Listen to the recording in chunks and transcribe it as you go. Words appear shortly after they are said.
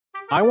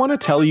I want to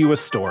tell you a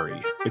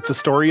story. It's a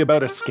story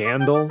about a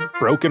scandal,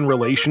 broken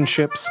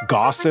relationships,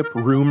 gossip,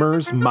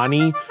 rumors,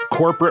 money,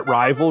 corporate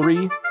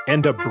rivalry,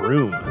 and a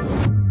broom.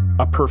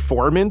 A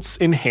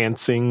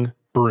performance-enhancing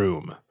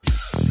broom.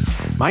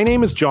 My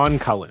name is John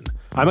Cullen.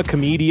 I'm a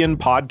comedian,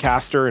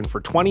 podcaster, and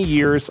for 20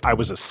 years, I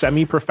was a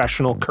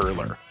semi-professional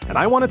curler. And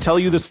I want to tell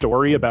you the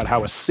story about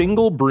how a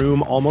single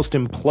broom almost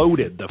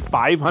imploded the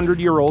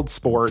 500-year-old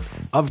sport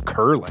of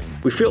curling.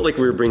 We felt like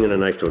we were bringing a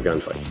knife to a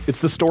gunfight.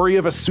 It's the story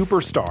of a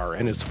superstar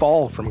and his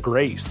fall from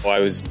grace. Well, I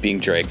was being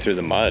dragged through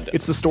the mud.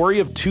 It's the story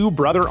of two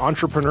brother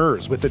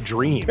entrepreneurs with a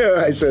dream.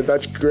 I said,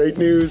 that's great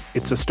news.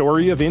 It's a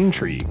story of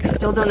intrigue. I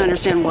still don't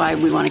understand why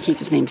we want to keep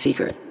his name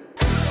secret.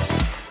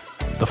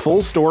 The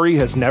full story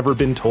has never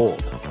been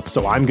told,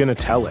 so I'm going to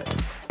tell it.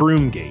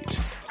 Broomgate,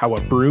 how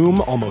a broom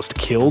almost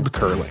killed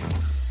curling.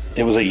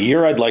 It was a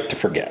year I'd like to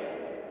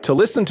forget. To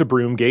listen to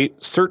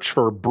Broomgate, search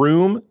for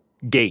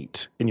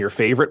Broomgate in your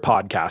favorite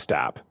podcast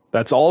app.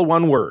 That's all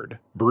one word,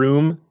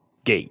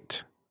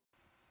 Broomgate.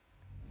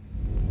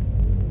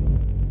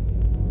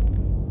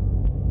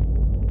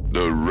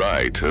 The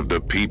right of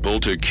the people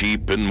to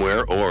keep and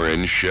wear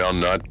orange shall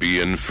not be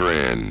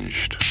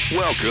infringed.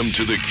 Welcome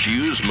to the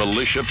Q's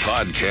Militia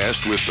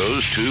Podcast with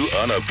those two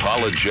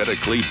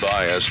unapologetically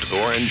biased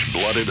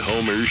orange-blooded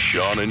homers,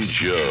 Sean and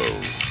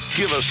Joe.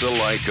 Give us a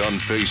like on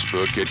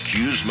Facebook at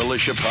Q's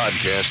Militia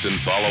Podcast and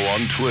follow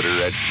on Twitter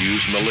at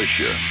Q's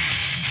Militia.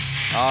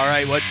 All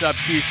right, what's up,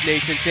 Q's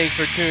Nation? Thanks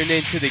for tuning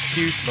in to the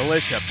Q's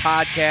Militia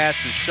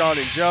Podcast with Sean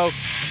and Joe.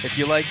 If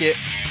you like it,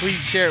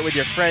 please share it with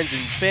your friends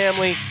and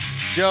family.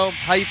 Joe,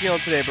 how you feeling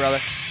today, brother?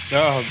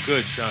 Oh,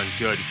 good, Sean,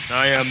 good.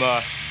 I am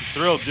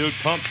thrilled, dude.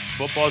 Pumped.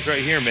 Football's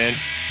right here, man.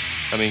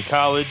 I mean,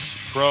 college,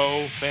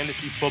 pro,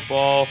 fantasy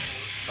football,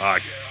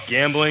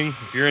 gambling,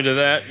 if you're into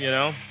that, you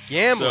know.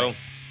 Gambling?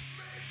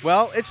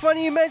 Well, it's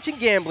funny you mentioned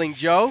gambling,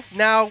 Joe.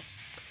 Now,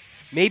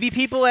 maybe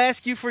people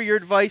ask you for your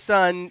advice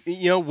on,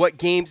 what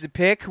games to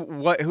pick,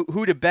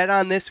 who to bet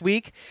on this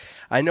week.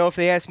 I know if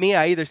they ask me,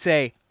 I either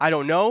say, I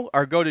don't know,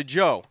 or go to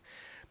Joe.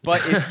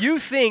 But if you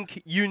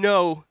think you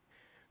know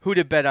who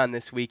to bet on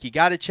this week, you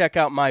got to check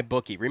out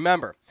MyBookie.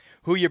 Remember,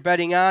 who you're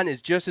betting on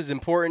is just as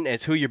important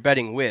as who you're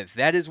betting with.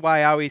 That is why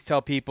I always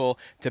tell people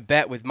to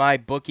bet with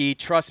MyBookie.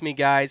 Trust me,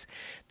 guys,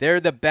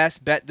 they're the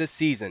best bet this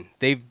season.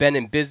 They've been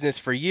in business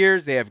for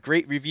years. They have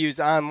great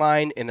reviews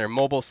online, and their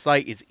mobile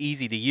site is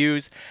easy to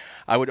use.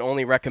 I would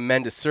only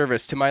recommend a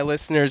service to my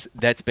listeners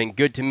that's been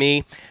good to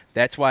me.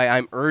 That's why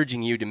I'm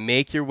urging you to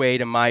make your way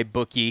to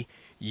MyBookie.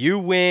 You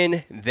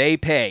win, they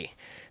pay.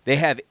 They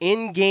have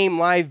in-game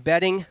live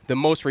betting, the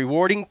most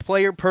rewarding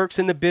player perks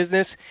in the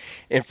business.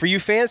 And for you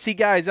fantasy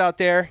guys out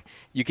there,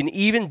 you can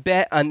even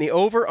bet on the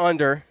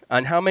over-under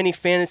on how many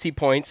fantasy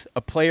points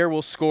a player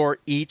will score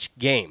each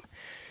game.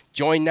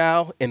 Join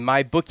now, and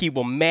MyBookie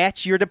will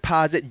match your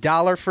deposit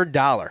dollar for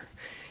dollar.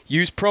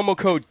 Use promo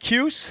code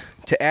QCE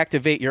to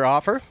activate your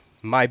offer.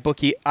 Go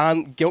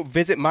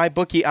visit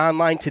MyBookie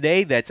online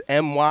today. That's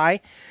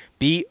MyBookie.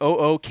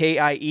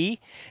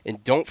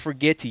 And don't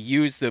forget to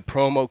use the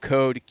promo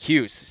code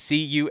CUSE,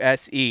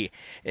 C-U-S-E,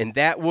 and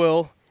that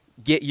will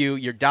get you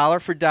your dollar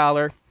for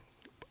dollar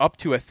up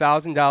to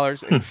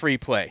 $1,000 in free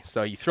play.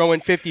 So you throw in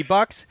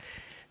 $50,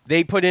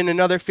 they put in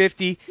another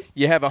 $50,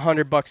 you have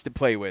 $100 to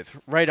play with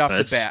right off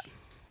the bat.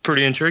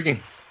 Pretty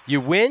intriguing.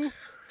 You win,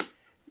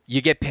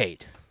 you get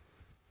paid.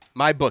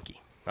 MyBookie.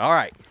 All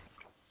right.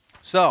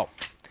 So,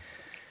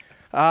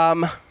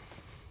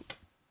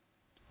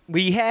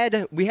 We had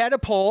a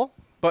poll,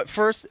 but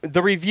first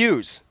the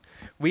reviews.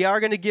 We are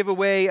going to give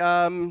away.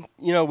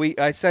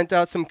 I sent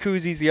out some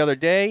koozies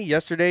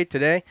yesterday,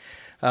 today.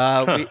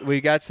 We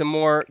got some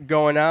more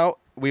going out.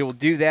 We will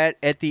do that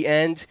at the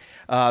end.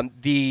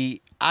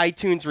 The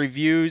iTunes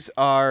reviews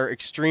are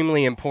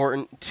extremely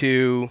important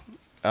to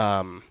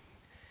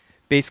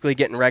basically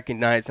getting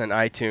recognized on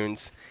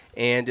iTunes,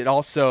 and it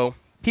also.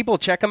 People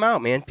check them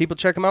out, man. People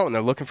check them out when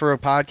they're looking for a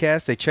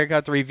podcast. They check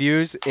out the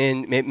reviews,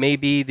 and it may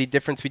be the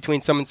difference between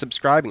someone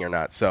subscribing or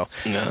not. So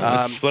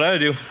that's what I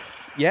do.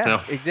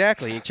 Yeah,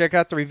 exactly. You check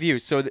out the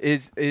reviews. So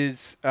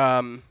as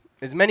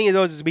many of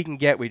those as we can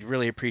get, we'd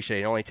really appreciate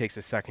it. It only takes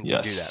a second to do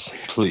that.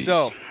 Please.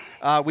 So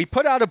we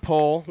put out a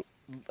poll.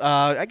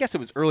 I guess it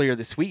was earlier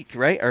this week,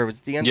 right? Or was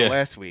it the end of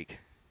last week?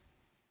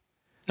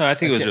 No, I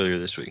think it was earlier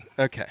this week.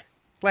 Okay.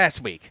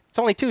 Last week. It's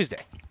only Tuesday.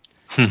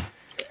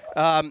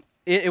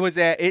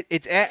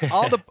 It's at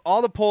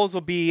all the polls will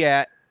be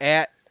at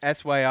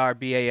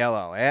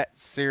SYRBALL at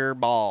Sir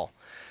Ball.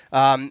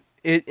 And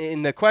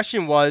the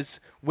question was,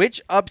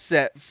 which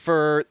upset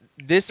for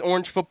this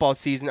Orange football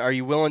season are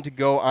you willing to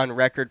go on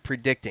record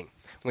predicting?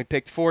 We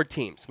picked 4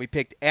 teams. We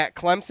picked at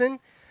Clemson,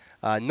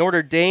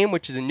 Notre Dame,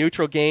 which is a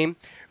neutral game,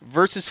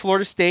 versus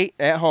Florida State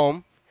at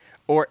home,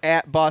 or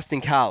at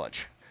Boston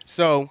College.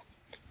 So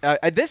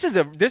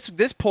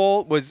this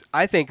poll was,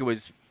 I think it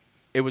was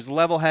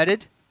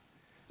level-headed.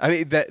 I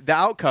mean, the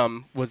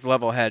outcome was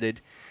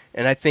level-headed,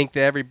 and I think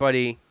that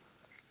everybody,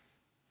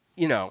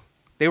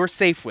 they were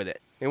safe with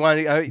it. They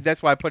wanted.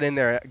 That's why I put in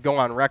there go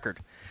on record.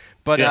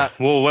 But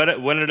well, what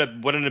ended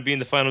up being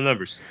the final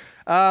numbers?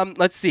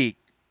 Let's see.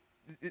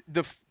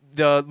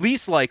 The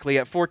least likely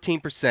at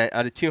 14%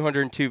 out of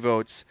 202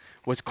 votes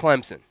was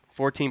Clemson.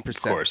 14%.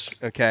 Of course.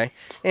 Okay.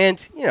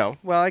 And,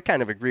 I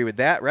kind of agree with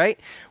that, right?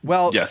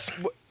 Well, yes.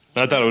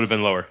 I thought it would have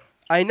been lower.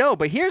 I know,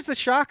 but here's the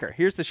shocker.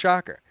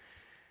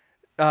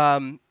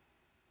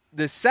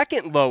 The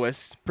second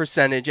lowest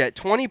percentage at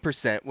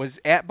 20% was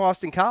at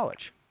Boston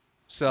College.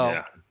 So,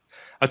 yeah.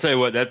 I'll tell you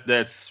what,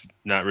 that's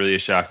not really a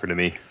shocker to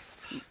me.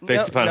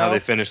 Based upon how they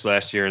finished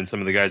last year and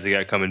some of the guys they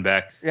got coming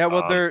back. Yeah,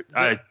 well,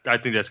 I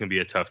think that's going to be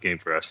a tough game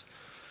for us.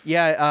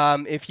 Yeah,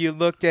 if you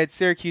looked at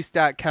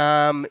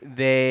Syracuse.com,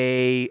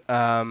 they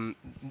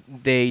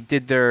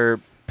did their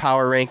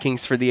power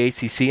rankings for the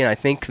ACC, and I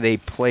think they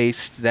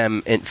placed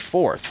them in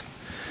 4th.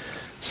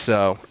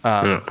 So,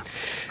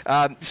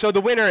 so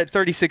the winner at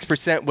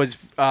 36% was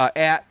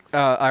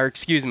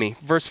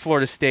versus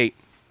Florida State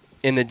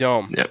in the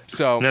Dome. Yep.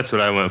 So that's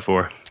what I went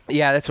for.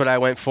 Yeah, that's what I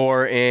went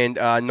for, and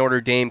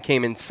Notre Dame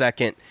came in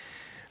second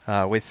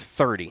with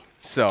 30.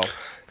 So.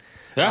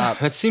 Yeah,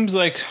 that seems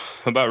like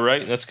about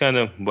right. That's kind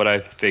of what I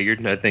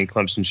figured. I think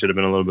Clemson should have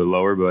been a little bit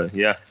lower, but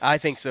yeah. I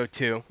think so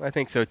too.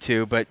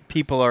 But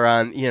people are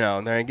on,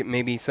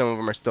 maybe some of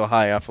them are still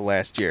high off of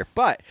last year.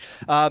 But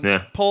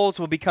polls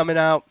will be coming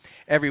out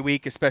every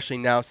week, especially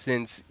now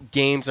since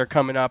games are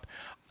coming up.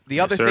 The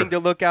other thing to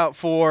look out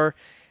for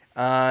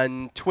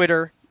on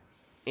Twitter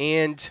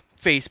and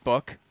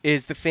Facebook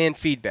is the fan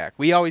feedback.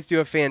 We always do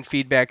a fan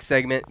feedback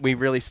segment. We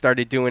really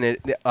started doing it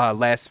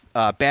last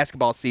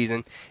basketball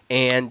season,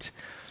 and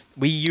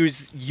we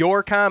use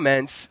your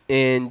comments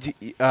and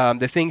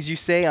the things you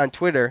say on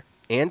Twitter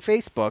and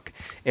Facebook,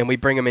 and we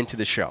bring them into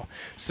the show.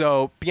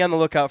 So be on the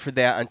lookout for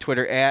that on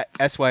Twitter at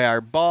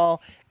SYRBall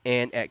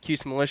and at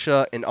Cuse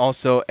Militia, and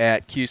also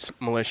at Cuse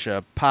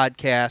Militia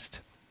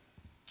Podcast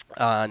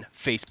on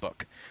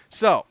Facebook.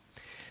 So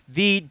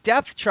the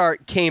depth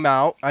chart came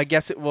out, I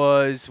guess it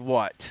was,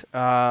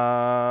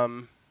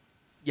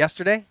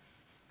 yesterday?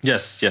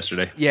 Yes,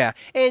 yesterday. Yeah.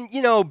 And,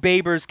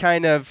 Babers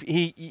kind of,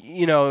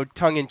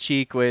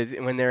 tongue-in-cheek with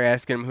when they're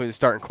asking him who the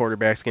starting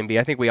quarterback's going to be.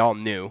 I think we all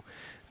knew.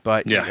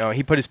 But,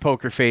 he put his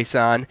poker face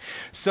on.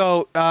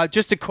 So,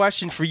 just a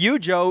question for you,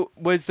 Joe.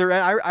 Was there,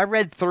 I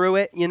read through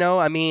it,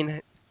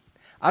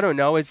 I don't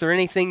know. Is there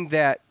anything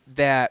that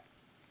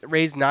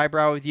raised an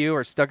eyebrow with you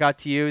or stuck out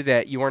to you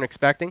that you weren't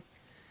expecting?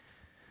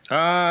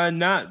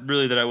 Not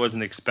really that I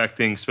wasn't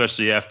expecting,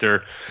 especially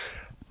after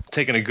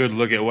taking a good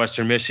look at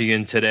Western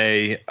Michigan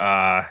today.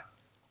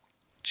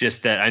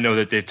 Just that I know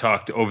that they've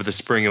talked over the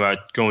spring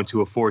about going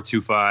to a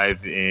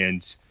 4-2-5,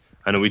 and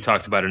I know we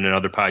talked about it in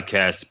another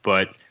podcast,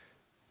 but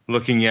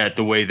looking at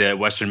the way that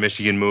Western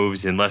Michigan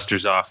moves and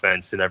Lester's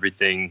offense and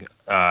everything,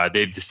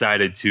 they've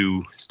decided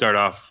to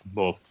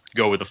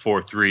go with a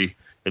 4-3,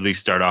 at least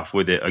start off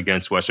with it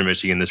against Western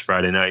Michigan this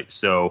Friday night.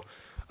 So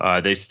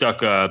they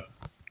stuck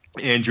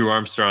Andrew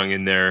Armstrong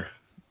in there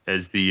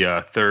as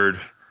the third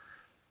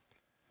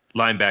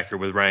linebacker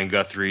with Ryan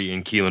Guthrie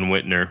and Keelan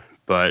Whitner.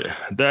 But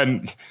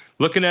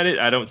looking at it,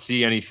 I don't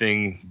see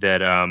anything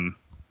that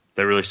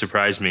really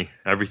surprised me.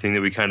 Everything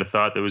that we kind of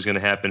thought that was going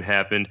to happen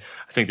happened.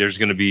 I think there's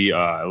going to be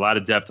a lot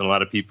of depth and a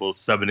lot of people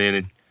subbing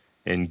in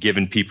and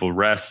giving people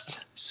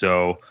rest.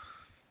 So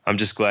I'm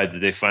just glad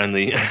that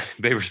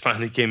Babers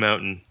finally came out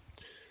and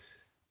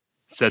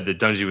said that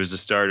Dungy was the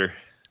starter.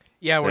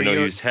 Yeah, I know he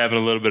was having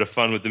a little bit of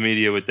fun with the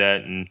media with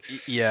that, and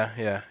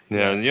yeah.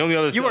 And the only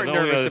other you weren't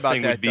nervous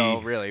about that,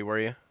 though, really, were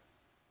you?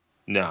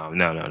 No,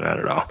 not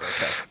at all.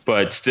 Okay.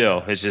 But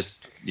still, it's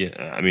just,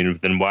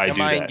 then why do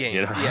mind that?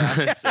 Games,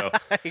 yeah. So,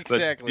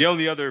 exactly. But the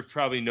only other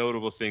probably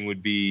notable thing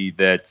would be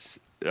that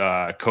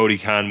Cody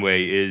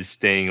Conway is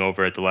staying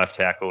over at the left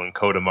tackle, and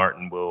Coda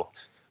Martin will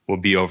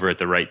be over at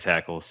the right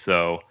tackle.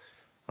 So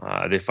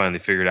they finally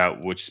figured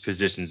out which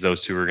positions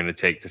those two are going to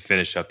take to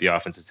finish up the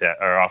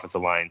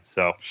offensive line.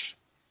 So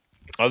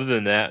other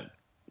than that,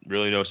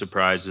 really no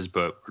surprises,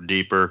 but we're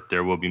deeper.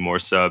 There will be more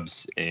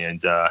subs,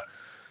 and I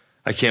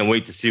can't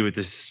wait to see what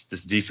this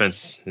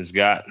defense has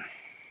got.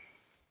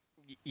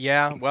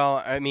 Yeah,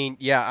 well,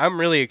 I'm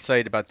really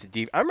excited about the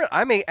defense.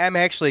 I'm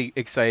actually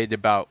excited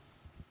about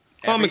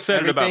I'm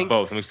excited everything, about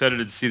both. I'm excited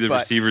to see the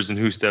receivers and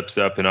who steps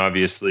up, and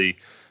obviously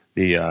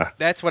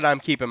that's what I'm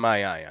keeping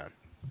my eye on.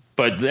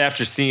 But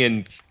after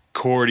seeing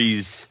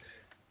Cordy's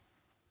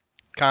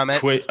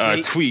tweet,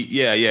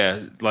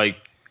 like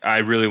I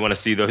really want to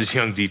see those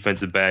young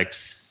defensive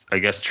backs. I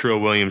guess Trill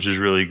Williams is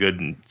really good,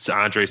 and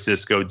Andre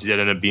Cisco did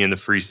end up being the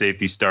free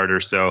safety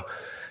starter. So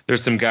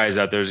there's some guys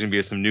out there. There's going to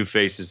be some new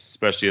faces,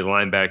 especially at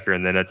linebacker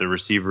and then at the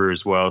receiver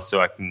as well. So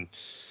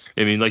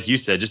like you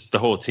said, just the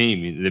whole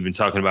team. They've been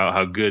talking about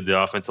how good the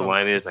offensive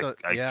line is. I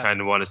kind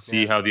of want to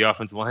see how the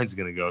offensive line is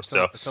going to go. It's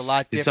a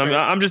lot different.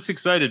 I'm just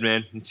excited,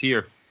 man. It's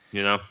here,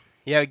 Yeah,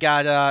 we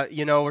got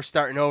we're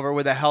starting over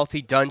with a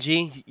healthy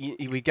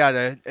Dungy. We got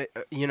a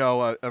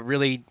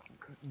really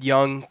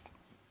young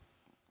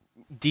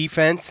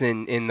defense,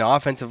 and the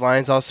offensive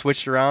line's all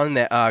switched around.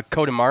 That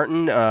Coda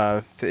Martin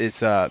that's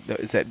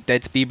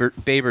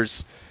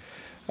Babers'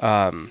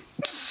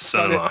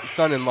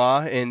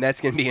 son-in-law, and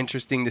that's going to be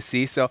interesting to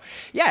see. So,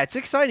 yeah, it's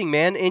exciting,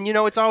 man. And,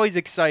 it's always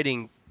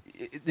exciting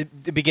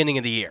the beginning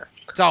of the year.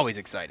 It's always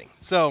exciting.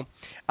 So,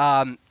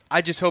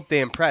 I just hope they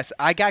impress.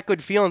 I got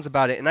good feelings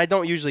about it, and I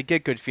don't usually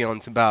get good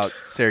feelings about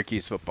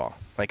Syracuse football.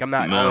 Like, I'm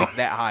not always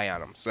that high on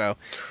them. So,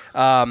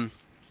 all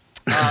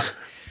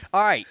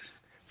right.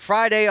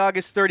 Friday,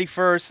 August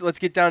 31st. Let's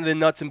get down to the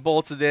nuts and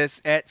bolts of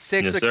this. At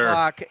 6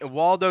 o'clock,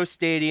 Waldo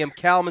Stadium,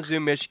 Kalamazoo,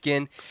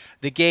 Michigan.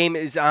 The game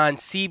is on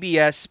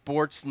CBS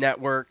Sports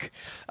Network.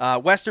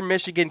 Western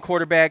Michigan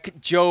quarterback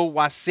Joe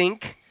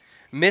Wasink.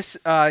 He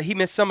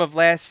missed some of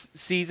last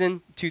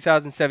season,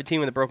 2017,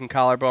 with a broken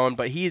collarbone,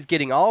 but he is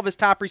getting all of his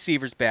top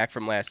receivers back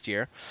from last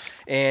year,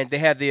 and they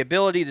have the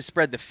ability to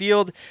spread the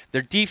field.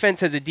 Their defense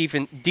has a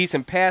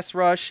decent pass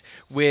rush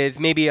with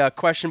maybe a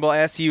questionable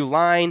SU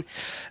line.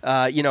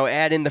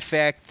 Add in the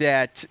fact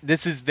that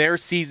this is their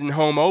season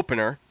home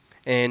opener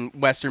in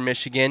Western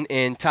Michigan,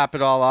 and top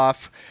it all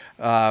off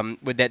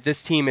with that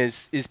this team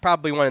is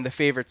probably one of the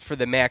favorites for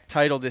the MAC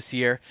title this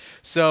year.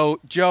 So,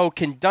 Joe,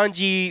 can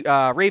Dungey,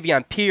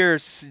 Ravion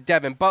Pierce,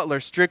 Devin Butler,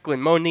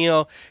 Strickland, Mo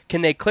Neal,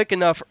 can they click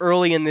enough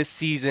early in this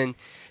season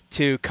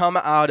to come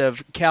out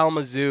of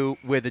Kalamazoo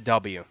with a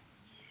W?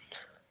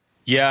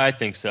 Yeah, I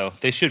think so.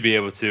 They should be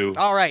able to.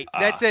 All right,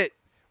 that's it.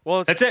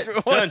 Well, that's it.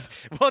 Done.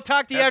 We'll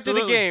talk to you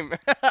Absolutely. after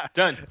the game.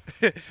 Done.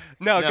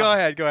 No, go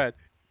ahead.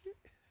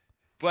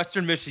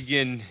 Western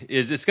Michigan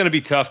it's going to be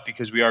tough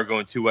because we are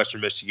going to Western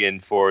Michigan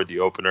for the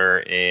opener,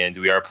 and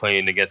we are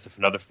playing against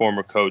another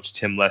former coach,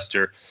 Tim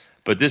Lester.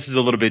 But this is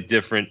a little bit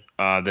different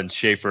than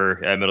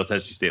Schaefer at Middle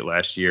Tennessee State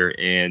last year.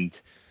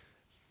 And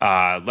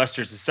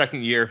Lester's the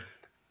second year.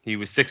 He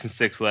was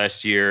 6-6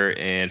 last year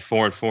and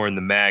 4-4 in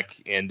the MAC.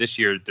 And this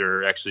year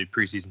they're actually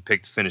preseason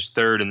picked to finish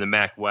third in the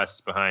MAC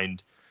West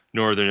behind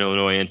Northern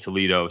Illinois and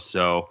Toledo.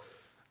 So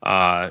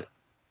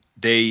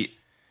they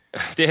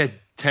had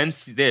 10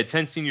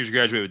 seniors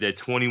graduate, but they had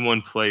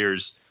 21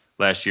 players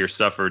last year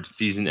suffered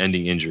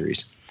season-ending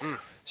injuries.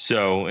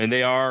 So, and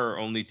they are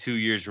only 2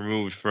 years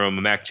removed from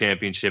a MAC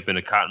championship and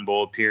a Cotton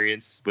Bowl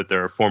appearance with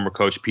their former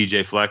coach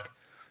PJ Fleck.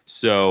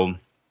 So,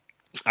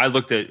 I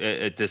looked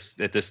at this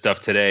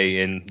stuff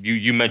today, and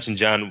you mentioned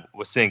John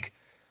Wasink.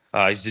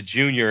 He's a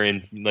junior,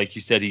 and like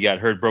you said, he got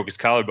hurt, broke his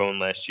collarbone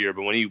last year.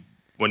 But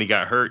when he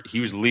got hurt,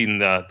 he was leading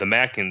the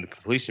MAC in the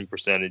completion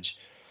percentage.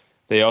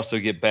 They also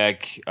get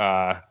back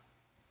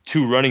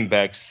two running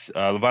backs.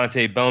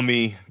 Levante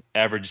Bellamy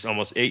averaged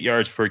almost 8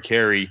 yards per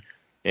carry,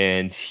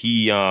 and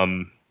he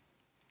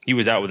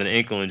was out with an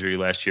ankle injury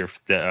last year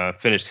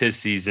that finished his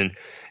season.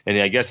 And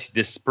I guess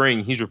this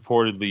spring he's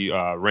reportedly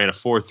ran a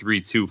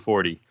 4.3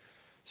 240.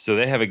 So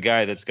they have a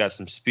guy that's got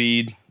some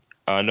speed.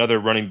 Another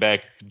running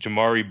back,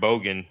 Jamari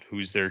Bogan,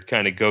 who's their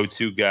kind of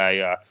go-to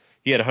guy.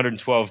 He had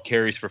 112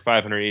 carries for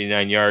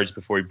 589 yards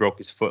before he broke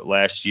his foot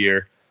last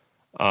year.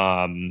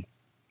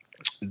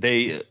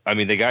 They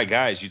got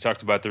guys. You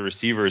talked about the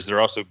receivers. They're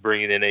also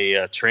bringing in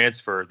a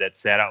transfer that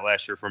sat out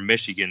last year from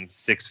Michigan,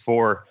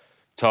 6'4",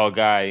 tall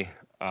guy.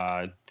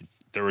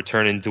 They're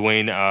returning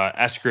Dwayne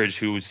Eskridge,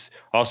 who's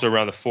also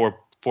around the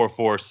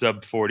 4.44,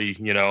 sub 40.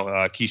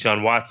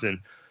 Keyshawn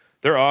Watson.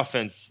 Their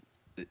offense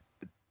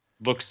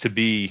looks to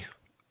be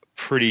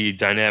pretty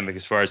dynamic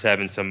as far as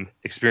having some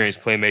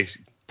experienced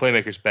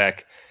playmakers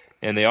back.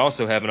 And they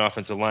also have an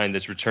offensive line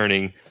that's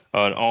returning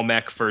an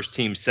all-MAC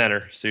first-team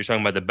center. So you're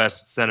talking about the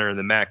best center in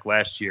the MAC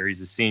last year. He's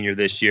a senior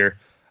this year.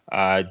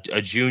 A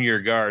junior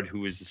guard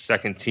who was the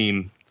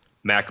second-team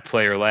MAC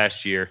player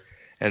last year.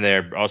 And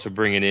they're also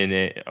bringing in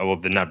they're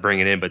not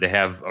bringing in, but they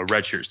have a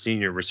redshirt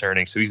senior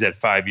returning. So he's had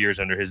 5 years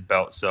under his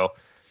belt. So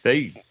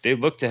they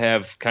look to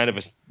have kind of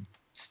a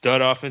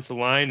stud offensive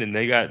line, and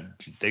they got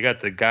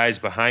the guys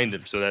behind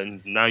him. So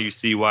that now you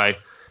see why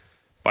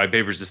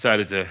Babers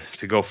decided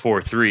to go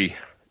 4-3.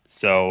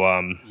 So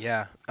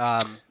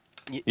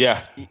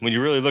when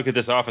you really look at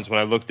this offense, when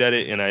I looked at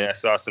it and I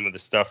saw some of the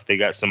stuff, they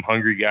got some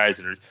hungry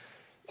guys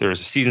their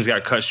seasons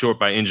got cut short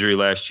by injury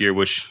last year,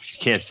 which you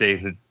can't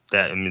say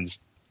that. I mean,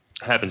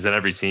 happens on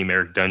every team.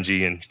 Eric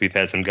Dungey, and we've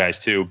had some guys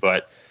too,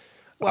 but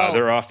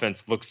their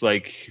offense looks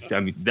like. I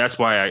mean, that's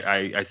why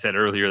I said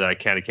earlier that I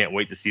kind of can't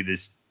wait to see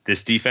this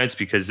defense,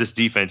 because this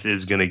defense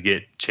is going to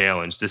get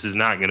challenged. This is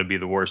not going to be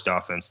the worst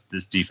offense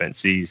this defense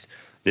sees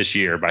this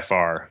year by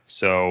far.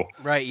 So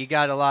right, you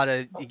got a lot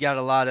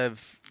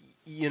of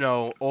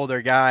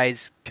older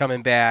guys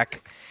coming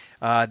back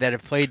that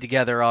have played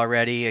together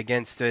already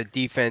against a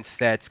defense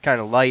that's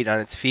kind of light on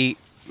its feet.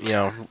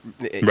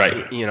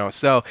 Right.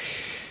 So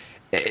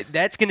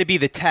that's going to be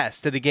the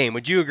test of the game.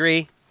 Would you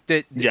agree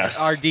that yes,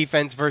 our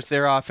defense versus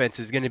their offense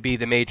is going to be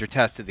the major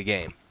test of the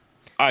game?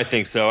 I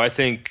think so. I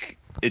think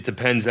it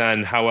depends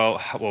on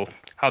how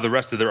the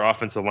rest of their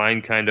offensive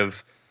line kind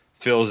of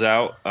fills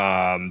out,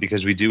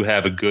 because we do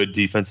have a good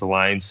defensive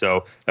line.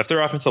 So if their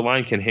offensive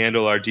line can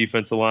handle our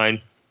defensive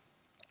line,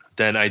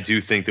 then I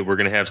do think that we're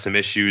going to have some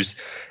issues.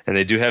 And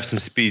they do have some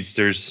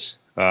speedsters,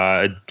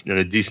 and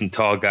a decent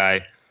tall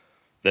guy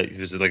that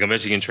was like a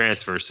Michigan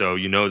transfer. So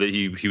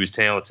that he was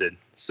talented.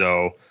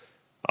 So,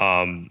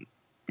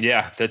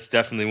 Yeah, that's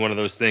definitely one of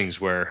those things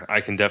where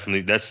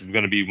that's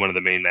going to be one of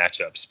the main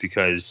matchups,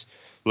 because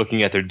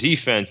looking at their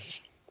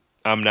defense,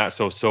 I'm not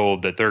so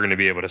sold that they're going to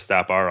be able to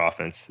stop our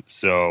offense.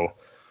 So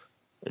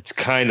it's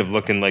kind of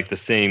looking like the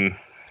same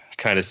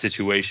kind of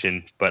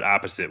situation, but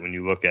opposite when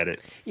you look at it.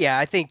 Yeah,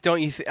 I think,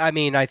 I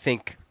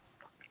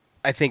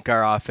think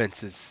our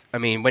offense is,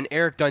 when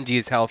Eric Dungey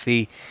is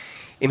healthy,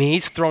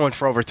 he's throwing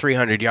for over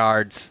 300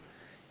 yards.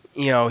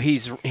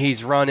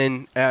 He's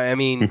running.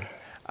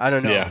 I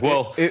don't know. Yeah,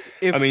 well,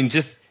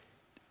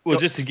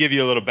 just to give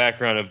you a little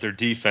background of their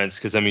defense,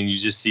 because, you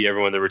just see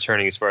everyone they're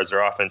returning as far as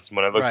their offense.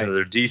 When I looked into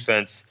their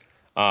defense,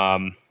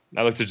 I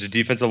looked at the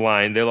defensive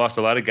line. They lost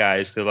a lot of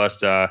guys. They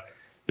lost their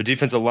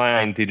defensive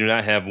line. They do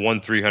not have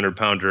one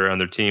 300-pounder on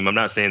their team. I'm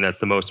not saying that's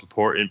the most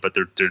important, but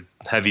their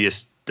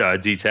heaviest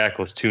D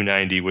tackle is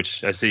 290,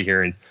 which I sit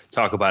here and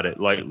talk about it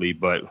lightly.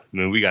 But,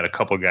 we got a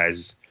couple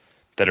guys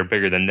that are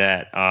bigger than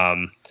that.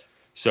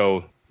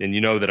 And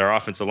that our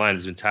offensive line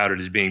has been touted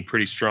as being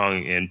pretty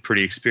strong and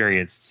pretty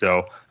experienced.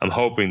 So I'm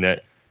hoping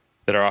that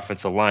our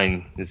offensive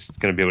line is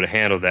going to be able to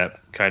handle that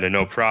kind of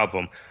no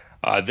problem.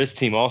 This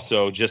team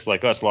also, just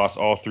like us, lost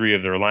all three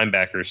of their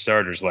linebacker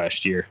starters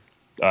last year.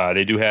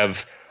 They do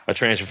have a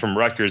transfer from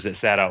Rutgers that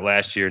sat out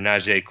last year,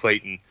 Najee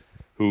Clayton,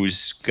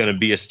 who's going to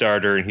be a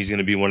starter, and he's going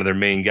to be one of their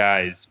main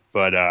guys.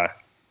 But,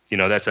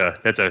 that's a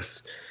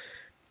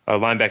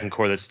linebacking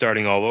core that's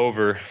starting all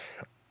over.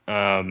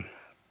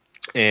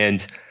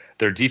 And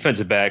their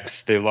defensive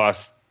backs, they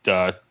lost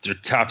their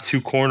top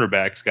two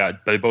cornerbacks.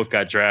 They both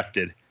got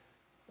drafted.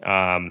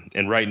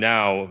 And right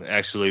now,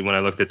 actually, when I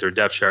looked at their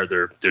depth chart,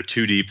 they're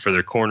too deep for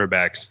their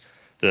cornerbacks.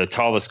 The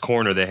tallest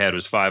corner they had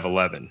was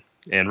 5'11".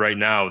 And right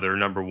now, their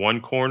number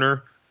one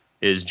corner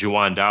is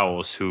Juwan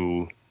Dowles,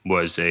 who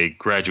was a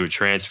graduate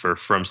transfer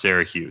from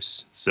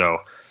Syracuse. So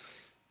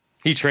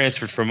he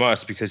transferred from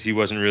us because he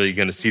wasn't really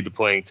going to see the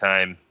playing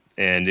time.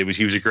 And he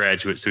was a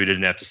graduate, so he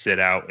didn't have to sit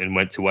out, and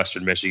went to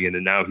Western Michigan,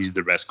 and now he's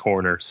their best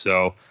corner.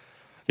 So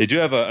they do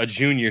have a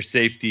junior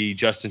safety,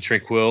 Justin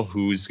Tranquil,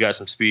 who's got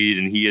some speed,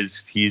 and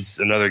he's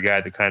another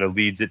guy that kind of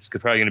leads. It's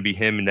probably going to be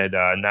him and that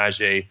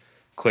Najee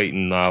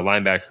Clayton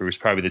linebacker, who's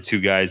probably the two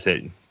guys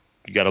that you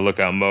got to look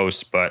out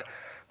most. But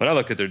when I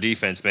look at their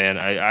defense, man,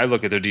 I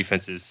look at their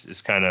defense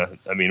as kind of,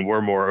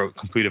 we're more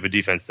complete of a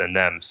defense than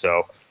them.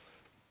 So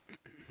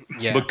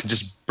yeah. Look,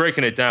 just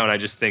breaking it down, I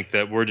just think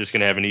that we're just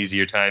going to have an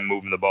easier time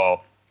moving the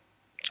ball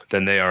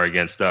than they are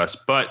against us.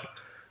 But,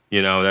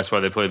 that's why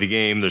they play the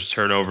game. There's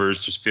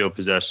turnovers, there's field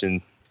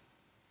possession.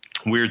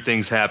 Weird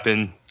things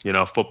happen.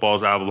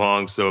 Football's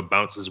oblong, so it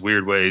bounces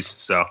weird ways.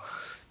 So,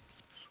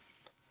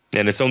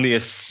 and it's only a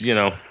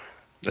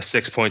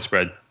 6-point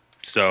spread.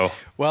 So,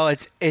 well,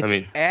 it's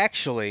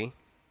actually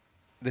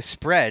the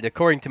spread,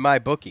 according to my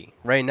bookie,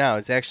 right now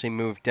is actually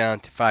moved down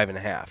to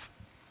 5.5.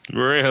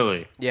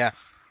 Really? Yeah.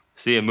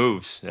 See, it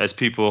moves as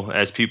people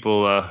start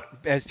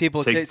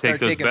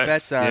taking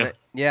bets on it.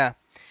 Yeah.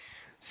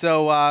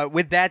 So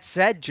with that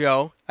said,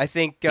 Joe, I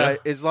think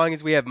as long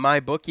as we have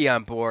my bookie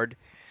on board,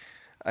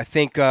 I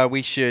think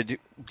we should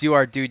do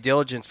our due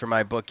diligence for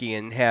my bookie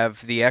and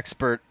have the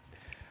expert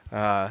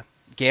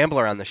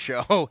gambler on the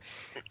show. Oh,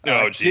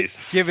 jeez.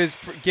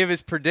 Give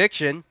his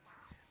prediction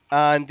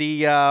on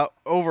the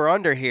over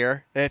under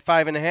here at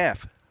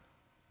 5.5.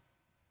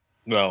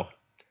 Well,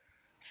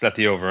 it's not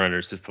the over-under,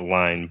 it's just the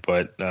line.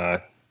 But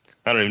I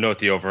don't even know what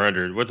the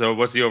over-under. What's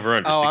the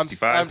over-under?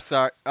 65? I'm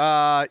sorry.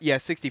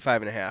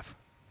 65.5.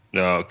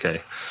 No,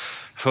 okay.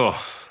 Oh.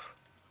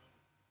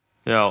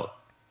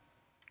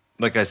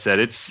 Like I said,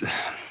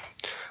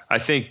 I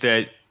think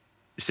that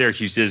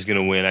Syracuse is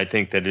going to win. I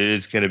think that it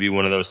is going to be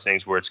one of those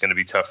things where it's going to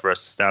be tough for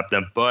us to stop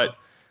them. But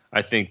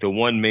I think the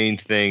one main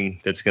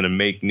thing that's going to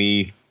make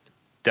me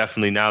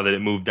definitely, now that it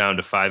moved down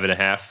to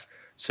 5.5,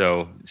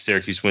 so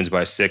Syracuse wins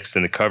by 6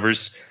 and it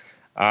covers,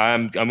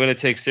 I'm going to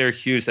take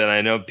Syracuse, and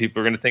I know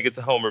people are going to think it's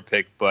a homer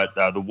pick, but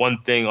the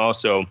one thing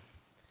also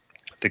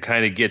that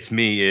kind of gets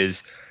me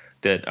is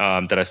that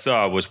I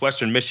saw was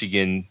Western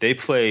Michigan. They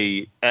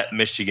play at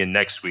Michigan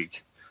next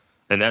week,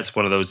 and that's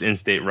one of those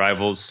in-state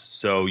rivals.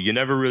 So you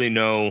never really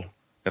know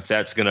if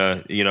that's going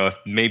to, if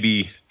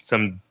maybe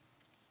some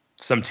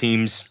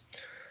teams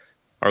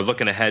are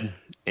looking ahead.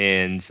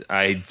 And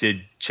I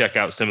did check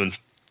out some of the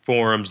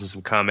forums and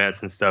some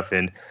comments and stuff,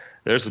 and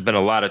there's been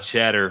a lot of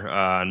chatter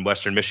on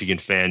Western Michigan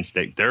fans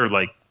that they're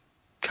like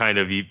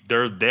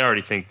they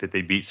already think that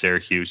they beat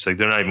Syracuse. Like,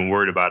 they're not even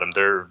worried about them.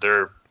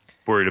 They're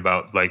worried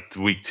about like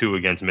the week 2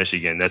 against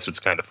Michigan. That's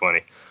what's kind of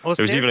funny. Well,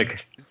 there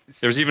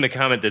was even a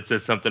comment that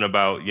said something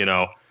about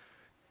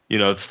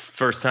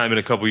first time in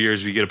a couple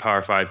years we get a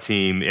Power 5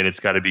 team and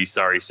it's got to be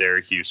sorry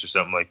Syracuse or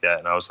something like that.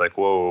 And I was like,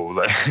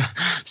 whoa.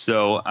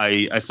 So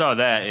I saw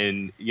that,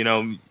 and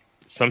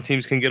some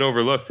teams can get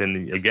overlooked.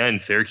 And again,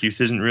 Syracuse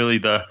isn't really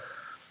the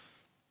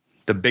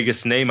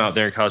biggest name out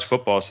there in college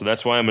football, so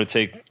that's why I'm going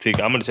to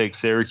take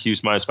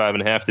Syracuse minus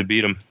 5.5 to beat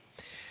them.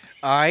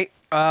 All right.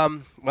 All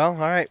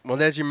right. Well,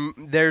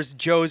 there's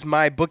Joe's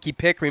my bookie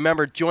pick.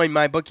 Remember, join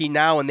my bookie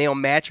now, and they'll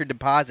match your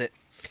deposit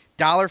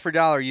Dollar for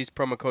dollar, use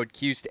promo code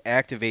CUES to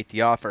activate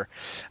the offer.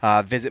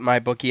 Visit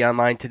MyBookie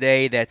online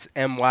today. That's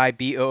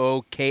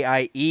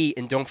MyBookie.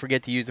 And don't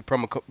forget to use the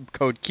promo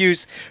code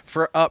CUES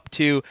for up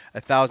to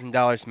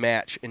 $1,000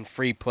 match in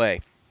free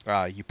play.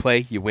 You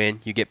play, you win,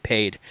 you get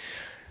paid.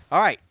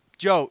 All right,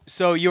 Joe,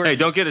 so you're... Hey,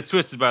 don't get it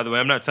twisted, by the way.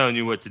 I'm not telling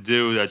you what to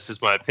do. That's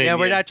just my opinion. Yeah,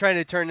 we're not trying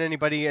to turn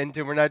anybody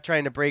into... We're not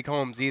trying to break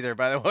homes either,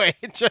 by the way,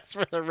 just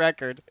for the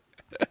record.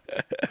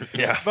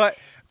 Yeah. But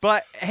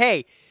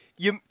hey,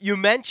 you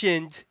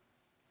mentioned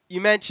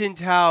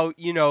how,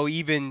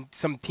 even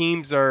some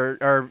teams are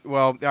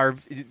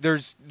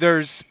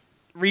there's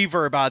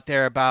reverb out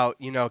there about,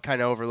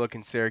 kind of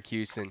overlooking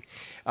Syracuse, and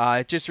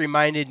it just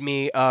reminded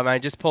me I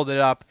just pulled it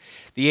up,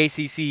 the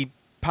ACC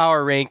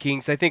power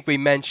rankings. I think I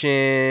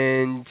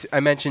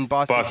mentioned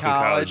Boston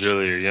College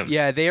earlier. Yep.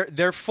 Yeah,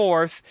 they're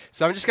fourth.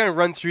 So I'm just going to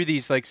run through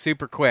these like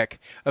super quick.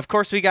 Of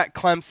course, we got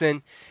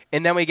Clemson,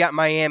 and then we got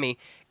Miami,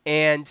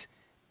 and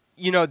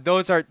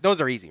those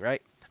are easy,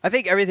 right? I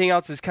think everything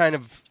else is kind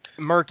of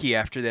murky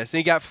after this. And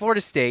you got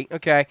Florida State,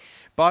 okay,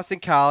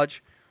 Boston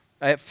College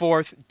at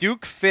fourth,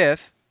 Duke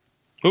fifth.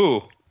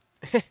 Ooh.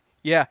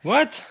 Yeah.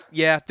 What?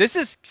 Yeah, this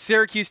is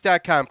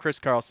Syracuse.com, Chris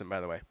Carlson,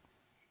 by the way.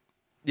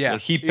 Yeah,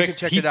 he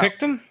picked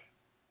him?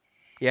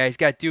 Yeah, he's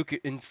got Duke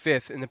in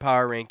fifth in the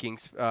power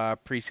rankings,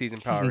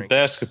 preseason power rankings.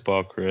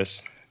 Basketball,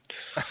 Chris.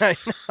 I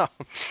know.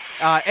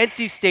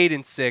 NC State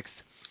in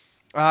sixth.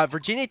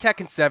 Virginia Tech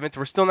in seventh.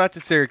 We're still not to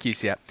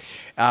Syracuse yet.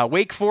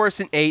 Wake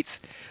Forest in eighth.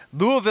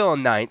 Louisville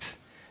in ninth.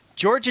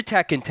 Georgia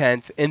Tech in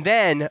 10th. And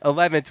then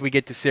 11th, we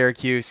get to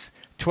Syracuse.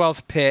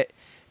 12th, Pitt.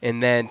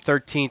 And then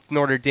 13th,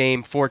 Notre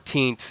Dame.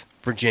 14th,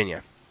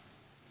 Virginia.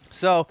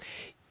 So,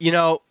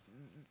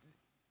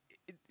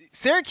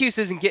 Syracuse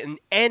isn't getting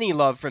any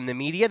love from the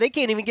media. They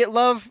can't even get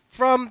love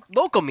from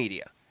local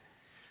media.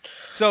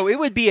 So it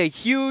would be a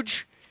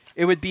huge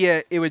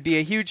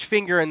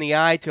finger in the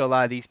eye to a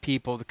lot of these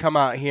people to come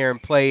out here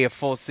and play a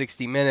full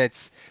 60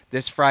 minutes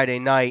this Friday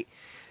night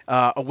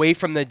away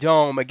from the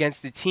Dome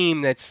against a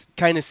team that's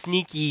kind of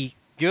sneaky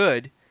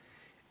good,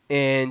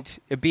 and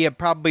it'd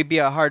probably be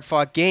a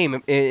hard-fought game.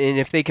 And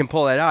if they can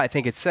pull that out, I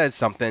think it says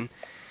something.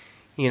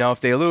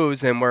 If they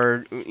lose, and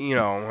we're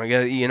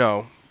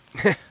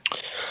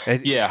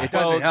Yeah, it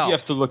doesn't help. You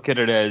have to look at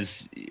it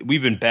as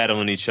we've been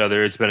battling each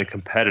other. It's been a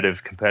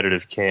competitive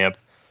camp.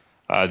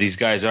 These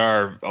guys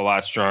are a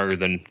lot stronger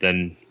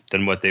than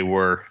what they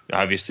were,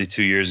 obviously,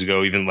 2 years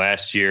ago, even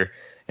last year.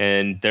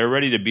 And they're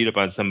ready to beat up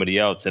on somebody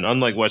else. And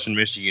unlike Western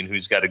Michigan,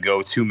 who's got to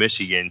go to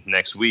Michigan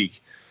next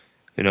week,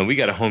 we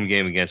got a home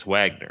game against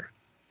Wagner.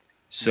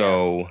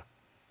 So,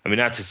 I mean,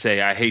 not to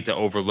say I hate to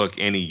overlook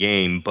any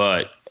game,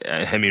 but,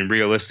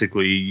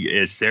 realistically,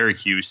 as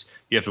Syracuse,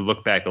 you have to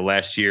look back at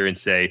last year and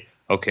say,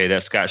 okay,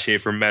 that Scott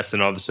Schaefer mess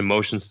and all this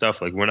emotion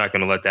stuff, like, we're not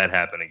going to let that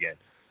happen again.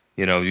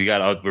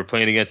 We're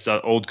playing against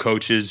old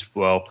coaches.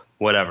 Well,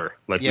 whatever.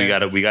 Like, we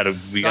gotta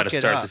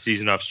start the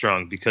season off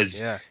strong,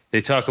 because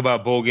they talk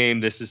about bowl game,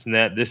 this and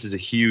that. This is a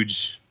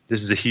huge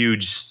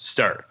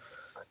start.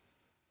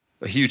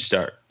 A huge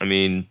start. I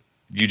mean,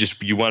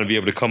 you want to be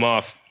able to come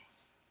off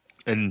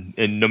and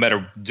no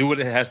matter do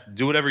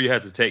whatever you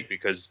have to take,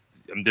 because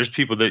there's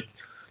people that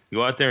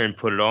go out there and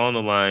put it all on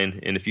the line.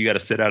 And if you got to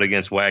sit out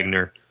against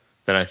Wagner,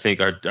 then I think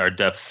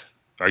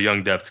our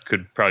young depth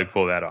could probably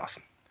pull that off.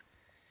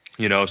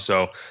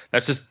 So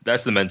that's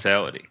the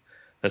mentality.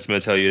 That's the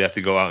mentality. You'd have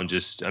to go out and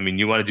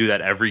you want to do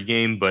that every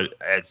game, but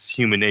it's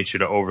human nature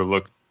to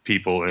overlook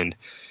people. And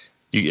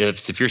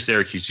if you're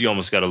Syracuse, you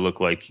almost got to look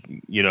like,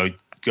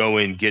 go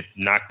in,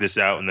 knock this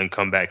out, and then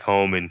come back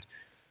home and,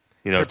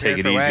 take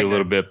it easy Wagner a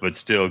little bit, but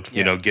still,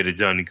 get it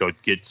done and go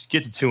get to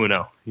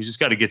 2-0. You just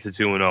got to get to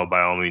 2-0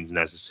 by all means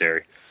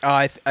necessary. Oh,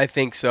 I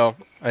think so.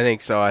 I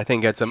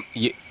think that's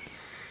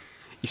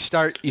you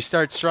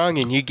start strong,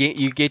 and you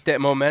get that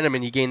momentum,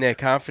 and you gain that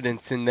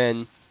confidence, and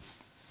then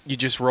you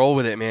just roll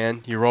with it,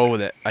 man. You roll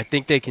with it. I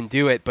think they can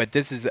do it, but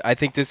I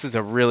think this is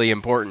a really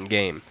important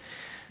game.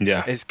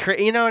 Yeah.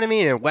 You know what I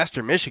mean? In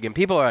Western Michigan,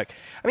 people are like,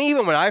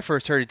 even when I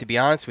first heard it, to be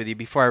honest with you,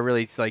 before I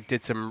really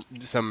did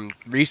some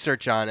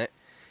research on it,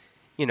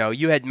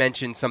 you had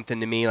mentioned something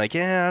to me like,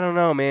 I don't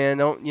know, man,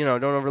 don't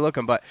overlook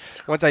them. But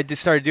once I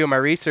just started doing my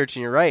research,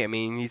 and you're right,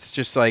 it's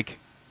just like,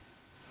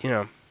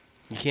 you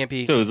can't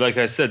be. So, like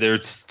I said, they're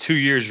 2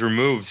 years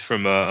removed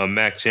from a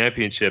MAC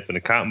championship and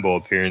a Cotton Bowl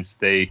appearance.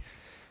 They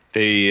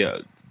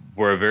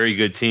were a very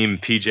good team.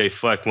 PJ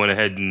Fleck went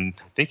ahead, and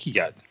I think he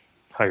got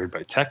hired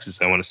by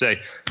Texas, I want to say.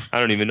 I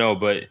don't even know,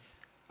 but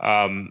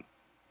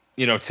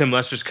Tim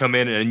Lester's come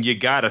in, and you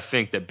got to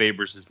think that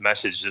Babers'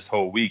 message this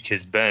whole week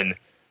has been,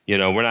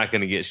 we're not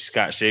going to get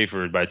Scott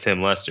Schaefer by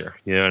Tim Lester.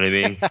 You know what I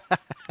mean?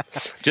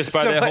 Just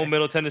by that whole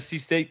Middle Tennessee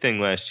State thing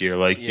last year.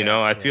 Like,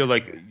 I feel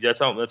like that's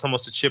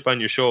almost a chip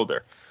on your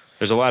shoulder.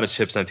 There's a lot of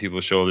chips on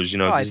people's shoulders.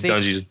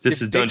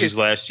 This is Dungy's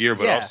last year,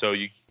 but also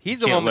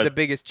he's the one with the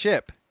biggest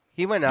chip.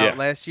 He went out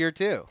last year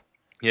too.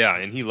 Yeah,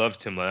 and he loves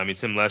Tim.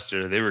 Tim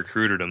Lester, they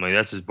recruited him. Like,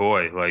 that's his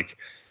boy. Like,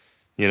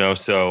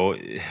 so,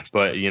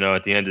 but,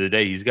 at the end of the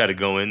day, he's got to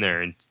go in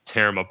there and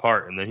tear him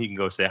apart, and then he can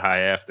go say hi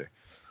after.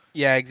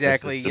 Yeah,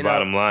 exactly. That's the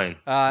bottom line.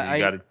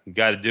 You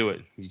got to do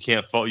it. You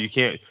can't fault. You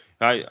can't.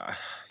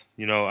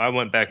 I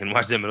went back and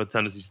watched that Middle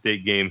Tennessee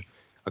State game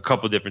a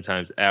couple different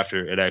times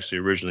after it actually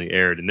originally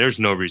aired, and there's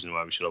no reason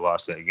why we should have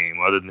lost that game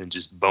other than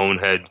just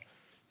bonehead,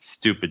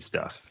 stupid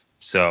stuff.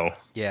 So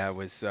yeah, it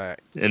was.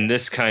 And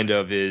this kind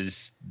of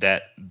is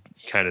that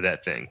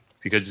thing,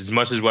 because as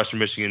much as Western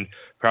Michigan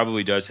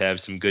probably does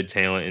have some good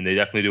talent, and they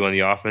definitely do on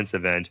the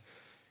offensive end,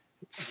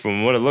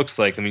 from what it looks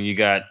like, I mean, you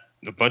got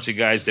a bunch of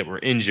guys that were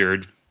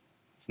injured,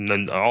 and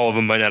then all of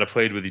them might not have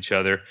played with each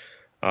other,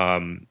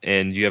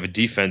 and you have a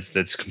defense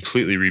that's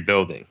completely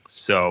rebuilding.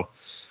 So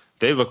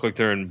they look like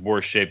they're in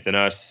worse shape than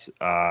us.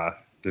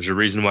 There's a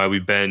reason why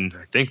I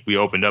think we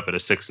opened up at a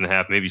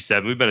 6.5, maybe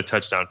 7. We've been a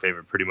touchdown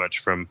favorite pretty much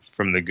from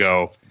the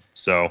go.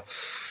 So,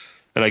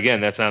 and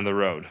again, that's on the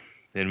road,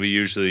 and we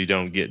usually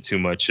don't get too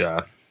much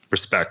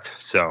respect.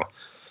 So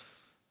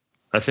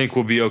I think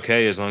we'll be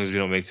okay as long as we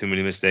don't make too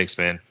many mistakes,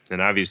 man.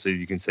 And obviously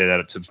you can say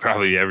that to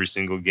probably every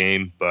single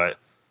game, but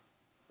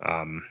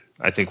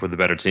I think we're the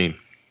better team.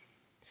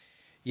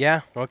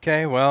 Yeah.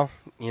 Okay. Well,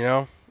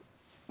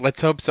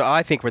 let's hope so.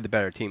 I think we're the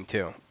better team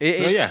too.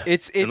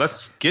 It's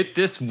let's get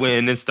this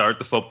win and start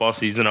the football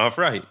season off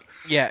right.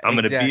 Yeah. I'm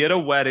going to be at a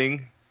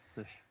wedding.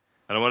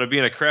 I don't want to be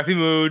in a crappy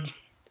mood.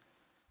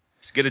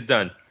 Let's get it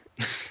done.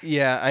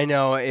 Yeah, I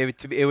know.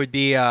 It would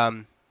be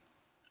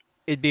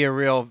it'd be a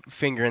real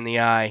finger in the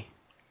eye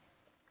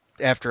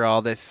after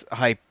all this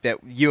hype that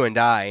you and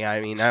I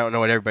mean, I don't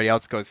know what everybody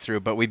else goes through,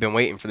 but we've been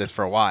waiting for this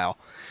for a while.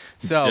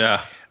 So,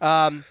 yeah.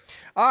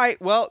 All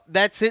right, well,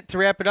 that's it to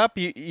wrap it up.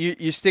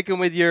 You're sticking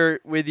with your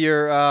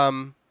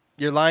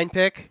line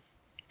pick?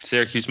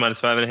 Syracuse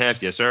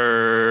 -5.5, yes,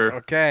 sir.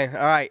 Okay,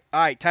 all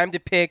right. Time to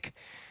pick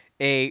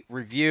a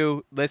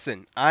review.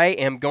 Listen, I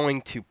am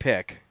going to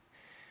pick.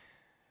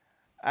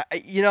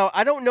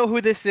 I don't know who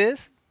this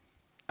is.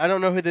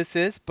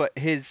 But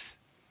his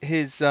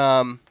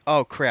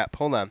oh crap,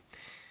 hold on.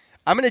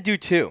 I'm going to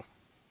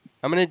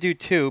do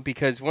two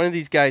because one of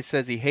these guys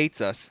says he hates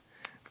us,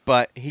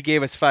 but he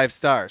gave us 5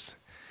 stars.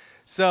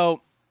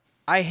 So,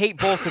 I hate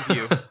both of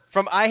you.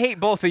 I hate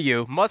both of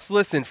you. Must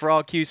listen for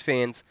all Cuse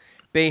fans.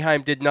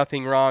 Boeheim did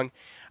nothing wrong.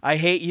 I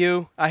hate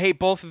you. I hate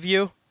both of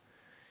you.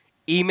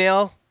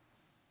 Email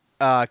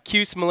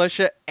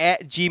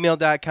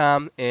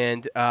CuseMilitia@gmail.com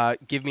and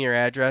give me your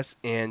address,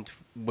 and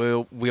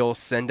we'll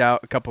send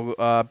out a couple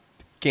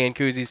canned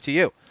koozies to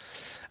you.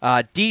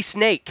 D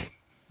Snake,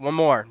 one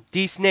more.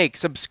 D Snake,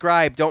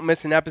 subscribe. Don't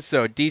miss an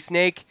episode. D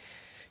Snake,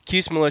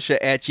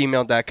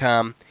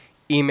 CuseMilitia@gmail.com.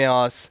 Email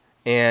us,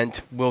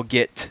 and we'll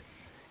get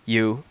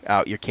you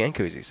out your canned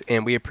koozies,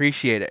 and we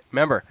appreciate it.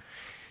 Remember,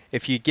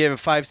 if you give a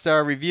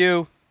 5-star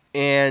review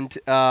and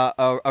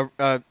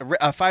a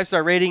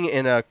 5-star rating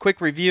and a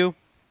quick review,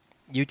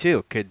 you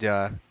too could,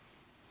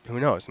 who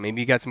knows, maybe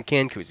you got some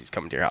canned koozies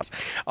coming to your house.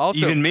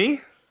 Also, even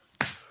me?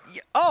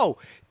 Oh,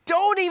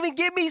 don't even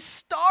get me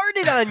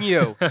started on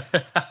you.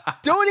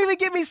 Don't even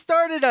get me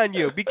started on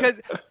you,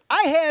 because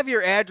I have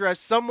your address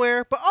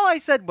somewhere, but all I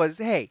said was,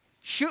 hey,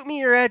 shoot me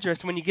your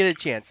address when you get a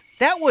chance.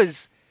 That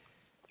was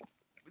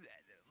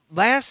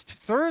last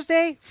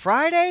Thursday?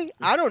 Friday?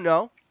 I don't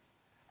know.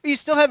 You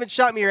still haven't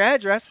shot me your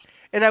address,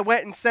 and I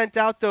went and sent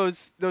out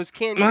those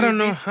canned koozies. I don't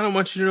know. I don't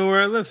want you to know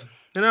where I live.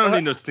 And I don't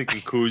need no stinking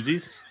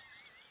koozies.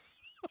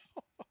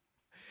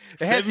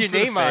 It has your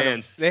name on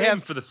them. Save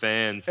them for the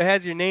fans. It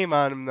has your name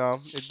on them, though.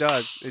 It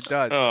does.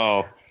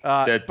 Oh,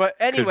 but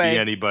anyway, could be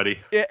anybody.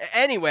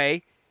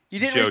 Anyway, you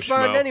didn't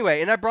respond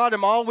anyway, and I brought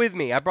them all with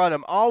me. I brought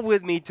them all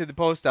with me to the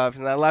post office,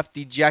 and I left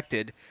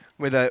dejected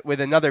with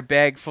another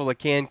bag full of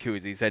canned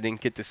koozies I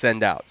didn't get to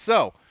send out.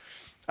 So,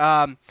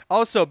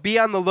 also be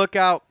on the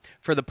lookout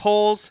for the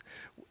polls.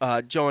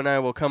 Joe and I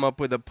will come up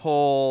with a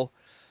poll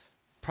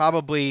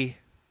probably.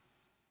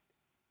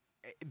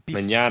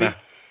 Mañana.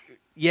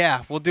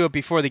 Yeah, we'll do it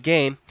before the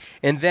game,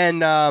 and then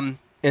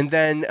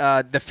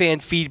the fan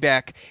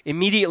feedback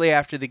immediately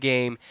after the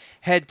game.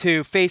 Head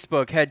to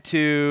Facebook, head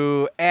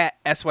to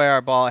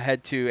 @SYRBall,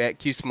 head to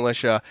 @Cuse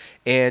Militia,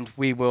 and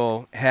we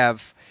will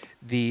have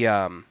the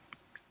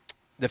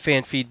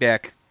fan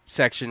feedback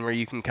section where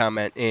you can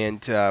comment,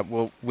 and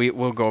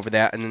we'll go over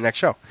that in the next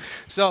show.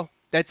 So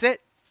that's it.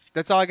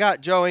 That's all I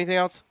got. Joe, anything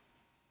else?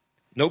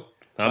 Nope.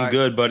 I'm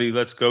good, buddy.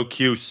 Let's go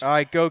Cuse. All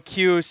right, go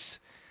Cuse.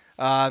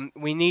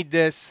 We need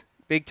this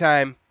big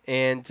time,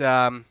 and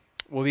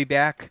we'll be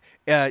back.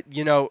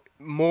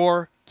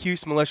 More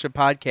Cuse Militia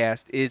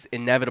podcast is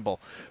inevitable.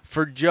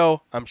 For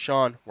Joe, I'm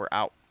Sean. We're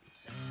out.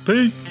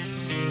 Peace.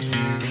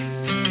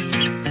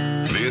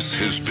 This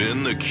has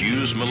been the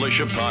Cuse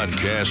Militia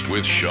podcast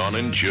with Sean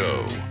and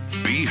Joe.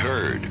 Be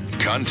heard.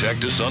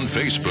 Contact us on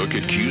Facebook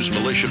at Cuse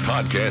Militia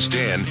Podcast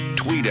and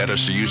tweet at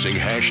us using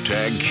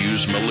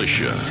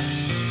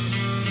 #CuseMilitia.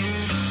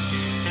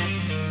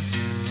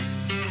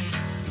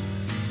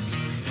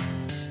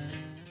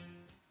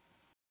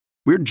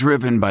 We're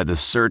driven by the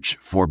search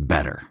for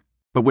better.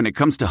 But when it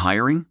comes to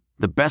hiring,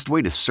 the best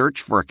way to search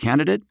for a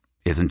candidate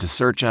isn't to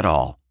search at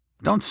all.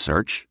 Don't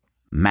search.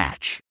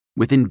 Match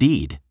with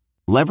Indeed.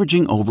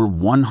 Leveraging over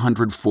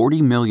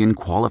 140 million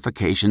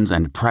qualifications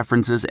and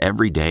preferences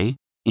every day,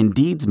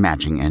 Indeed's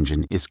matching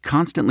engine is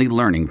constantly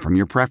learning from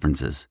your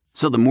preferences.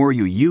 So the more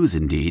you use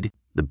Indeed,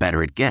 the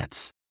better it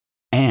gets.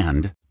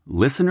 And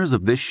listeners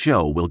of this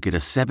show will get a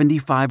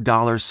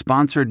 $75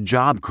 sponsored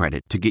job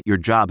credit to get your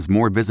jobs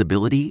more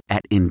visibility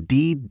at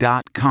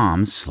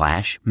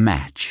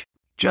Indeed.com/match.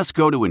 Just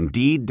go to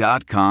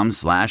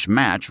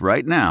Indeed.com/match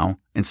right now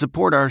and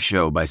support our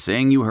show by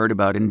saying you heard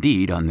about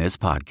Indeed on this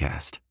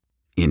podcast.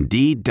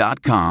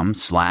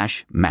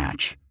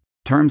 Indeed.com/match.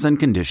 Terms and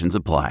conditions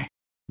apply.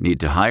 Need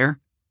to hire?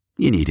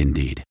 You need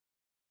Indeed.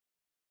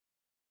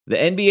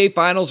 The NBA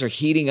Finals are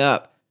heating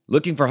up.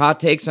 Looking for hot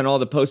takes on all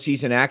the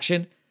postseason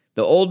action?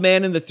 The Old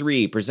Man and the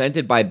Three,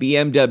 presented by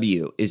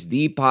BMW, is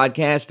the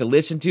podcast to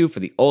listen to for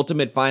the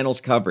ultimate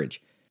finals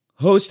coverage.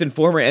 Host and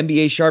former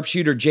NBA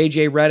sharpshooter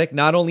JJ Redick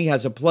not only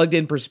has a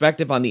plugged-in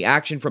perspective on the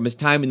action from his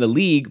time in the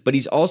league, but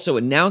he's also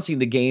announcing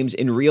the games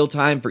in real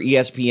time for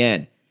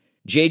ESPN.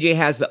 JJ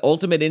has the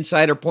ultimate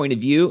insider point of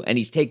view, and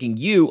he's taking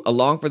you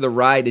along for the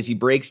ride as he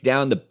breaks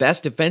down the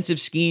best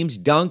defensive schemes,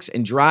 dunks,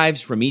 and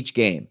drives from each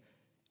game.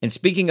 And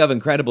speaking of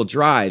incredible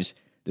drives,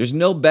 there's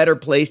no better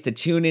place to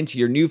tune into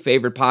your new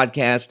favorite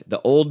podcast,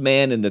 The Old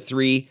Man and the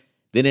Three,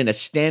 than in a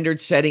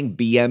standard-setting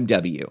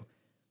BMW.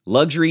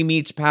 Luxury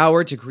meets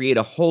power to create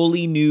a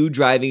wholly new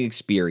driving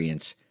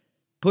experience.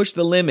 Push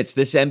the limits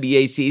this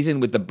NBA season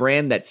with the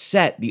brand that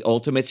set the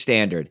ultimate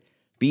standard,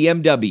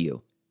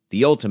 BMW,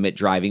 the ultimate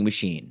driving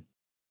machine.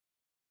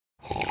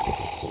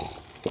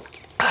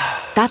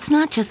 That's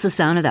not just the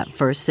sound of that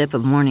first sip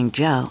of Morning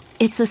Joe.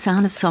 It's the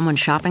sound of someone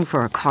shopping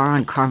for a car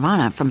on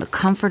Carvana from the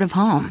comfort of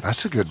home.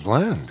 That's a good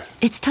blend.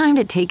 It's time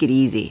to take it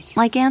easy,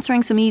 like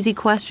answering some easy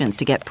questions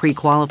to get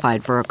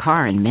pre-qualified for a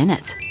car in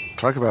minutes.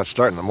 Talk about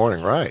starting the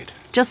morning right.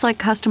 Just like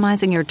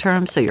customizing your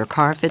terms so your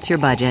car fits your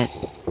budget.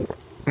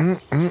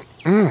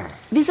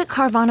 Visit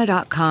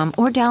Carvana.com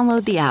or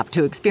download the app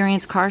to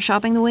experience car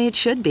shopping the way it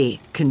should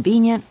be.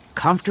 Convenient,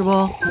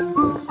 comfortable.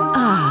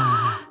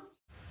 Ah.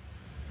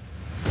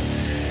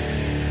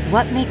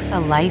 What makes a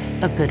life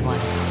a good one?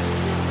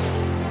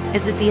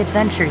 Is it the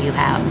adventure you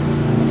have?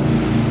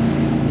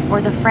 Or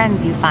the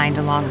friends you find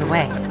along the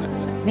way?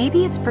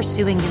 Maybe it's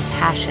pursuing your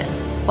passion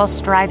while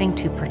striving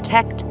to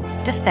protect,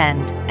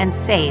 defend, and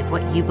save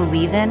what you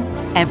believe in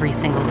every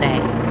single day.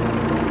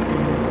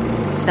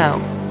 So,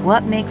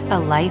 what makes a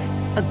life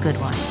a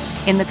good one?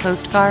 In the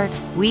Coast Guard,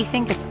 we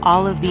think it's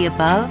all of the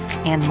above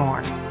and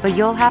more, but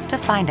you'll have to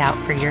find out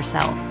for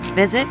yourself.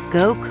 Visit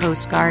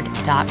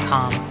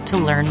GoCoastGuard.com to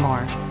learn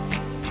more.